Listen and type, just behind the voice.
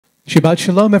Shabbat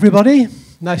Shalom, everybody.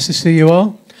 Nice to see you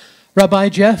all. Rabbi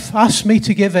Jeff asked me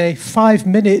to give a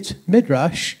 5-minute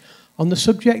midrash on the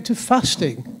subject of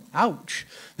fasting. Ouch.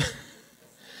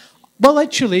 Well,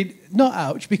 actually, not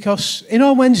ouch, because in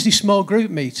our Wednesday small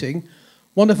group meeting,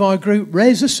 one of our group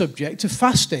raised the subject of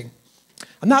fasting.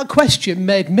 And that question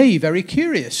made me very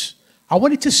curious. I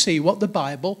wanted to see what the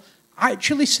Bible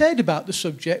actually said about the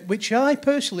subject, which I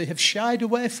personally have shied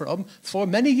away from for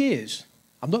many years.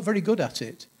 I'm not very good at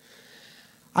it.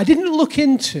 I didn't look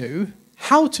into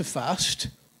how to fast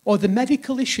or the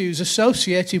medical issues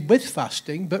associated with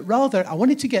fasting, but rather I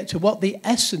wanted to get to what the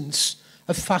essence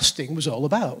of fasting was all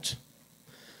about.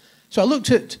 So I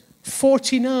looked at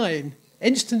 49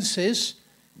 instances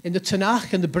in the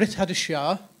Tanakh and the Brit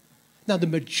Hadashah. Now, the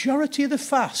majority of the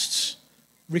fasts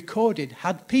recorded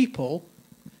had people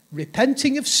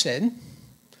repenting of sin,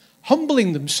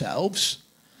 humbling themselves,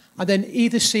 and then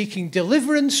either seeking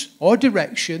deliverance or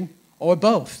direction or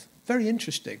both. Very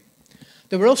interesting.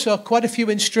 There were also quite a few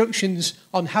instructions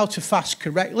on how to fast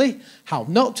correctly, how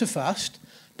not to fast,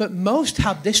 but most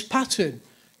had this pattern: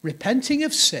 repenting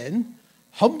of sin,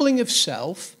 humbling of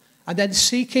self, and then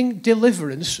seeking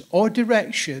deliverance or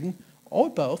direction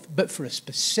or both, but for a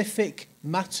specific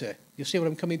matter. You'll see what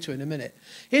I'm coming to in a minute.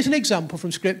 Here's an example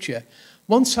from Scripture.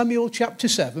 1 Samuel chapter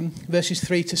 7, verses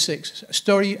 3 to 6, a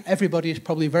story everybody is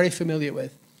probably very familiar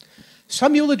with.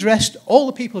 Samuel addressed all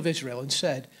the people of Israel and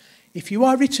said, "If you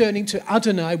are returning to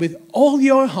Adonai with all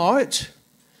your heart,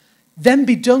 then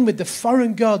be done with the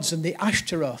foreign gods and the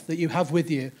Ashtaroth that you have with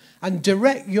you, and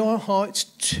direct your hearts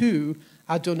to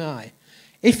Adonai.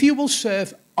 If you will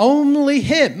serve only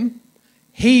him,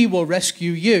 he will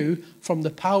rescue you from the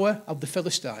power of the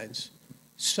Philistines."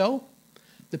 So,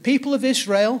 the people of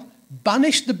Israel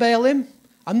banished the Baalim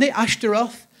and the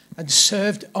Ashtaroth and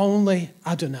served only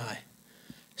Adonai.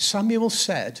 Samuel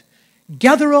said,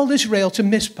 "Gather all Israel to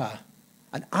Mizpah,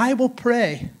 and I will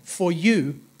pray for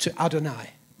you to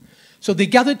Adonai." So they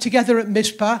gathered together at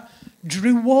Mizpah,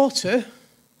 drew water,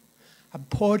 and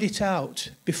poured it out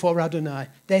before Adonai.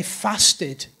 They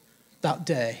fasted that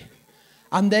day.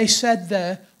 And they said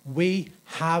there, "We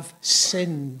have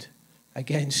sinned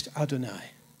against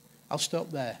Adonai." I'll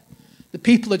stop there. The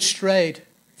people had strayed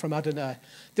from Adonai.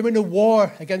 They were in a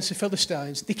war against the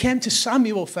Philistines. They came to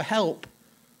Samuel for help.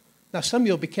 Now,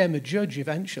 Samuel became a judge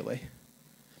eventually.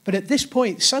 But at this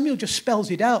point, Samuel just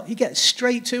spells it out. He gets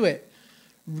straight to it.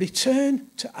 Return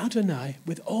to Adonai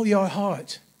with all your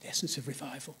heart. The essence of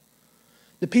revival.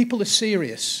 The people are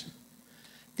serious.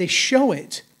 They show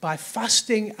it by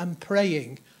fasting and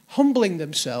praying, humbling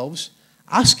themselves,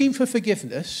 asking for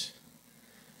forgiveness,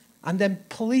 and then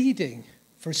pleading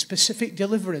for a specific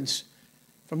deliverance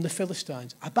from the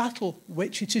Philistines. A battle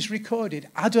which, it is recorded,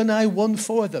 Adonai won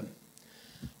for them.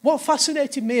 What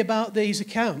fascinated me about these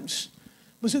accounts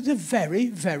was that they're very,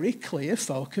 very clear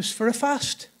focus for a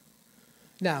fast.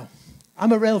 Now,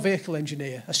 I'm a rail vehicle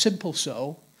engineer, a simple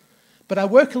soul, but I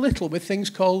work a little with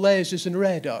things called lasers and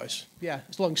radars. Yeah,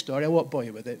 it's a long story, I won't bore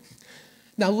you with it.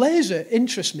 Now, laser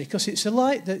interests me because it's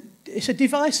a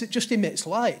device that just emits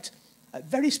light at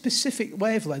very specific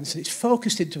wavelengths, and it's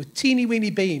focused into a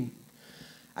teeny-weeny beam.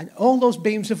 And all those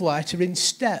beams of light are in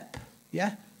step,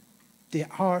 yeah? They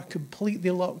are completely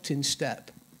locked in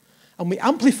step. And we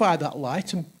amplify that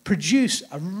light and produce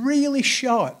a really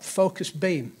sharp, focused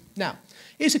beam. Now,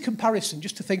 here's a comparison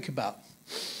just to think about.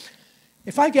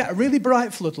 If I get a really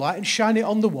bright floodlight and shine it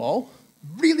on the wall,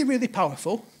 really, really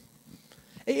powerful,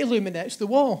 it illuminates the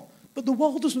wall. But the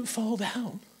wall doesn't fall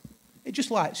down. It just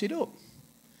lights it up.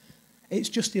 It's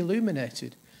just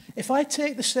illuminated. If I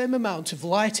take the same amount of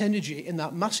light energy in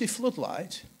that massive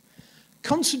floodlight,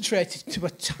 concentrate it to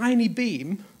a tiny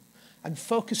beam, and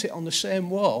focus it on the same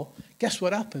wall, guess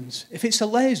what happens? If it's a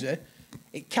laser,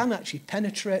 it can actually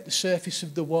penetrate the surface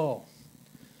of the wall.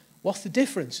 What's the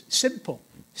difference? Simple.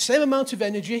 Same amount of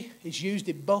energy is used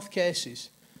in both cases.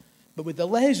 But with the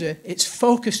laser, it's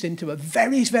focused into a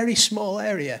very, very small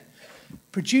area.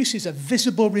 Produces a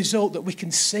visible result that we can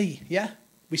see, yeah?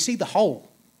 We see the whole.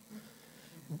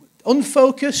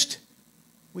 Unfocused,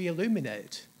 we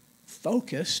illuminate.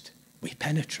 Focused, we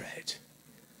penetrate.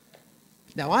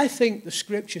 Now, I think the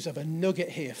Scriptures have a nugget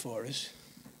here for us.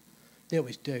 They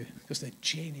always do, because they're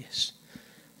genius.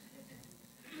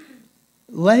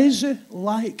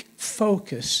 Laser-like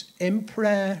focus in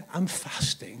prayer and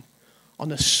fasting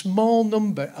on a small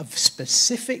number of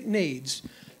specific needs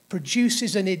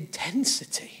produces an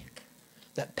intensity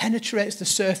that penetrates the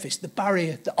surface, the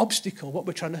barrier, the obstacle, what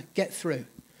we're trying to get through.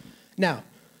 Now,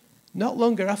 not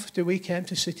long after we came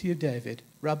to City of David,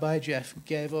 Rabbi Jeff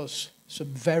gave us some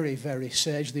very, very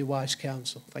sagely wise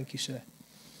counsel. Thank you, sir.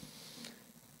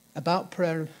 about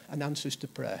prayer and answers to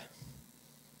prayer.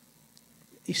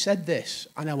 He said this,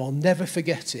 and I will never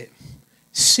forget it.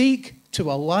 Seek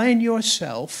to align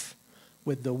yourself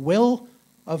with the will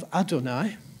of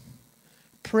Adonai.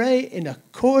 Pray in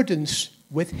accordance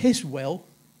with his will,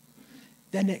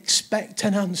 then expect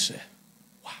an answer.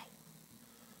 Wow.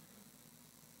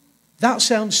 That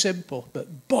sounds simple,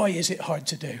 but boy, is it hard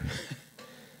to do.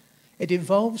 It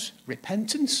involves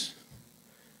repentance,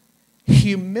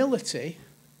 humility,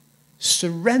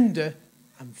 surrender,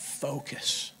 and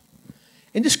focus.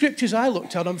 In the scriptures I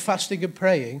looked at on fasting and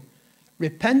praying,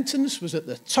 repentance was at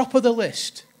the top of the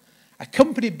list,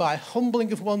 accompanied by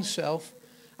humbling of oneself,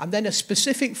 and then a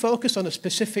specific focus on a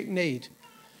specific need.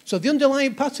 So the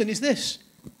underlying pattern is this: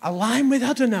 align with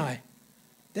Adonai,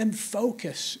 then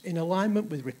focus in alignment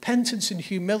with repentance and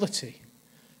humility.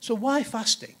 So why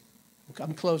fasting?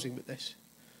 I'm closing with this.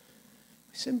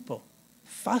 Simple.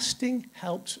 Fasting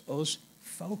helps us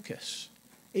focus.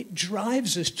 It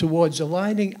drives us towards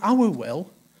aligning our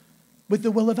will with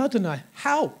the will of Adonai.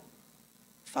 How?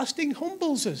 Fasting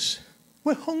humbles us.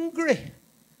 We're hungry.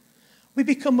 We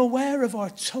become aware of our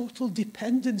total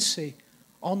dependency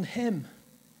on him.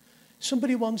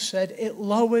 Somebody once said it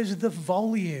lowers the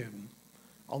volume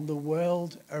on the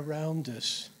world around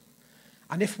us.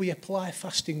 And if we apply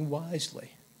fasting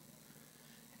wisely,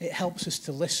 it helps us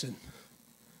to listen,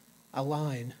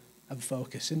 align, and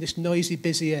focus. In this noisy,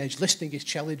 busy age, listening is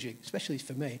challenging, especially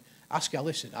for me. Ask, I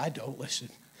listen. I don't listen.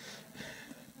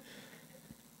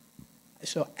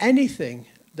 So anything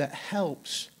that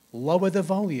helps lower the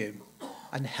volume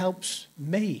and helps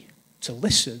me to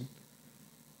listen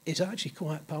is actually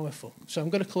quite powerful. So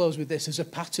I'm going to close with this. There's a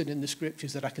pattern in the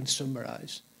scriptures that I can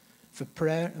summarize for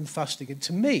prayer and fasting. And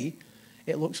to me,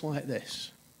 it looks like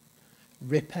this: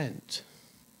 repent,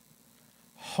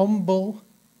 humble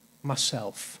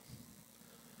myself,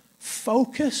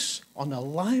 focus on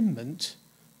alignment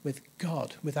with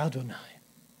God, with Adonai,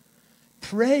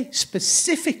 pray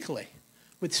specifically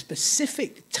with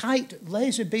specific, tight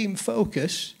laser beam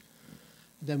focus,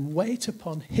 then wait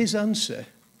upon his answer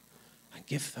and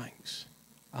give thanks.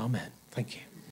 Amen. Thank you.